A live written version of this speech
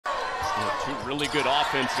Two really good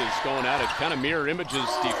offenses going at it, kind of mirror images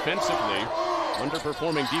defensively.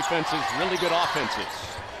 Underperforming defenses, really good offenses.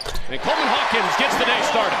 And Coleman Hawkins gets the day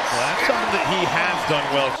started. Well, that's something that he has done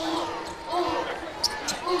well.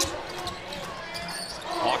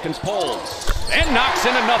 Hawkins pulls and knocks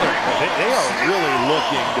in another. They are really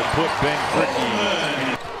looking to put Ben Cricky.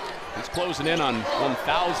 He's closing in on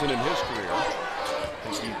 1,000 in his career.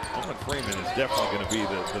 Coleman Freeman is definitely going to be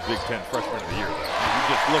the Big Ten Freshman of the Year, though. You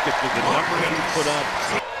just look at the numbers he put up.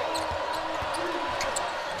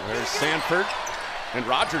 There's Sanford, and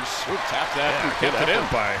Rogers tapped that and kept it in.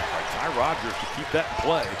 By Ty Rogers to keep that in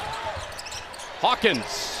play.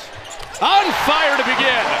 Hawkins on fire to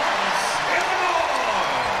begin.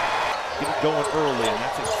 Get it going early, and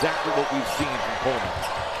that's exactly what we've seen from Coleman.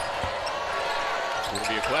 It'll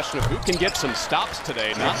be a question of who can get some stops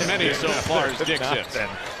today. Not many so far as Dick's hits.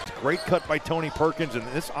 Great cut by Tony Perkins, and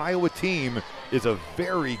this Iowa team is a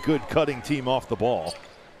very good cutting team off the ball.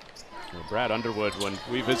 Well, Brad Underwood, when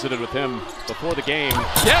we visited with him before the game,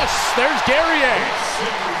 yes, there's Guerrier.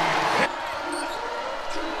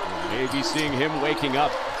 Maybe seeing him waking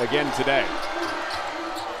up again today.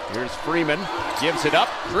 Here's Freeman, gives it up.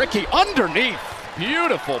 Cricky underneath.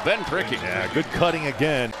 Beautiful, Ben Cricky. Yeah, good cutting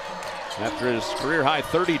again. After his career-high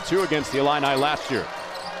 32 against the Illini last year.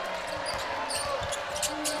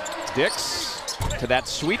 Dix to that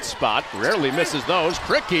sweet spot, rarely misses those.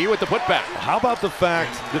 Cricky with the putback. How about the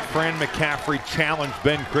fact that Fran McCaffrey challenged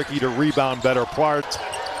Ben Cricky to rebound better prior?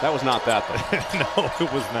 That was not that, though. No,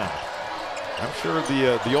 it was not. I'm sure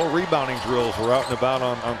the old rebounding drills were out and about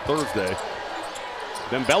on Thursday.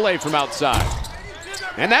 Dembele from outside.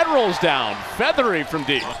 And that rolls down, feathery from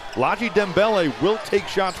deep. Laji Dembele will take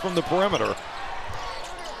shots from the perimeter.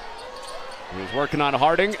 He's working on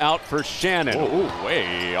Harding, out for Shannon. Ooh,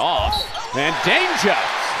 way off. And Danger.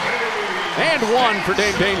 And one for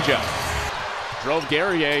Dame Danger. Drove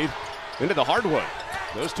Guerrier into the hardwood.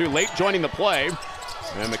 Those two late joining the play.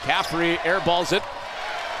 And McCaffrey airballs it.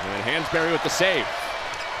 And Hansberry with the save.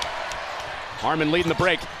 Harmon leading the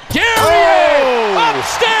break. Guerrier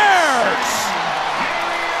upstairs!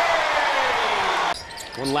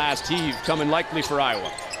 One last heave coming likely for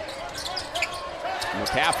Iowa.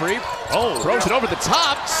 McCaffrey throws it over the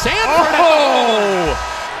top. Sanford!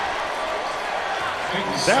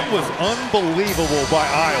 That was unbelievable by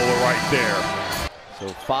Iowa right there. So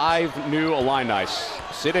 5 new Illini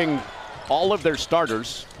sitting all of their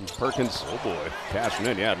starters. Perkins, oh boy, cashing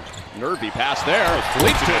in. Yeah, nervy pass there.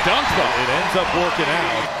 Leads to a dunk, though. It ends up working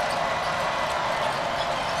out.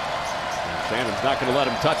 And Shannon's not going to let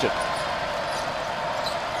him touch it.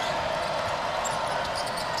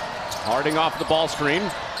 Harding off the ball screen,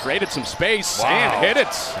 created some space and hit it.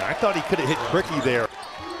 I thought he could have hit Cricky there.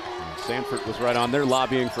 And Sanford was right on there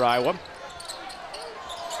lobbying for Iowa.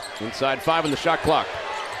 Inside 5 on the shot clock.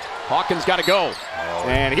 Hawkins got to go.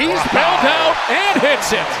 And he's bailed out and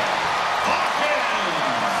hits it.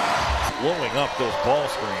 Blowing up those ball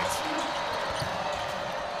screens.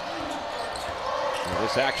 Now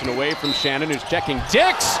this action away from Shannon, who's checking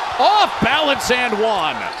Dix. Off balance and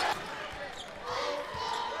one.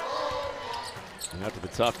 And after the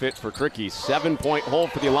tough hit for Cricky, 7-point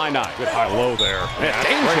hold for the Illini. Good high-low there. Yeah,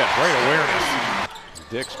 great awareness.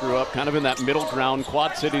 Dix grew up kind of in that middle ground,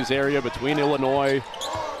 Quad Cities area between Illinois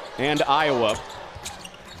and Iowa.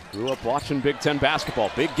 Grew up watching Big Ten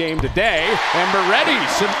basketball. Big game today, and Moretti,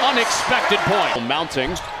 some unexpected point.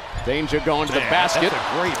 Mounting, Danger going to the basket.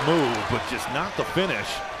 That's a great move, but just not the finish.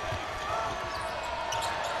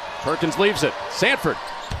 Perkins leaves it. Sanford.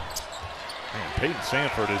 Man, Peyton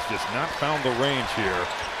Sanford has just not found the range here.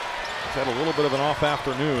 He's had a little bit of an off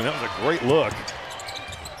afternoon. That was a great look.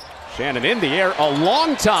 Shannon in the air a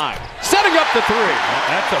long time. Setting up the 3.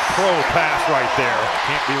 That's a pro pass right there.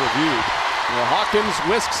 Can't be reviewed. Well, Hawkins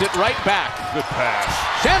whisks it right back. Good pass.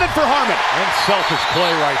 Shannon for Harmon. Unselfish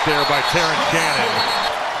play right there by Terrence Shannon.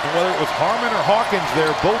 And whether it was Harmon or Hawkins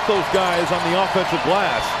there, both those guys on the offensive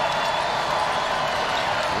glass.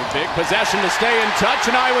 A big possession to stay in touch,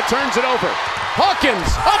 and Iowa turns it over.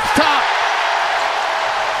 Hawkins up top.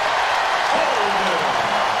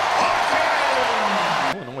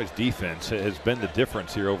 Illinois' defense has been the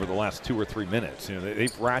difference here over the last 2 or 3 minutes. You know,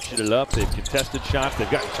 they've ratcheted it up, they've contested shots, they've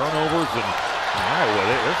gotten turnovers, and Iowa,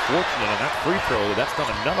 they're fortunate on that free throw. That's done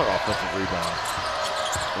another offensive rebound.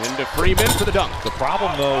 Into Freeman for the dunk. The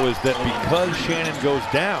problem, though, is that because Shannon goes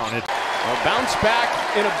down, it a bounce back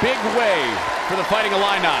in a big way for the Fighting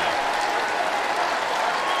Illini.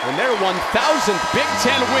 And their 1,000th Big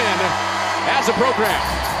Ten win as a program.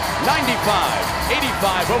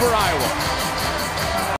 95-85 over Iowa.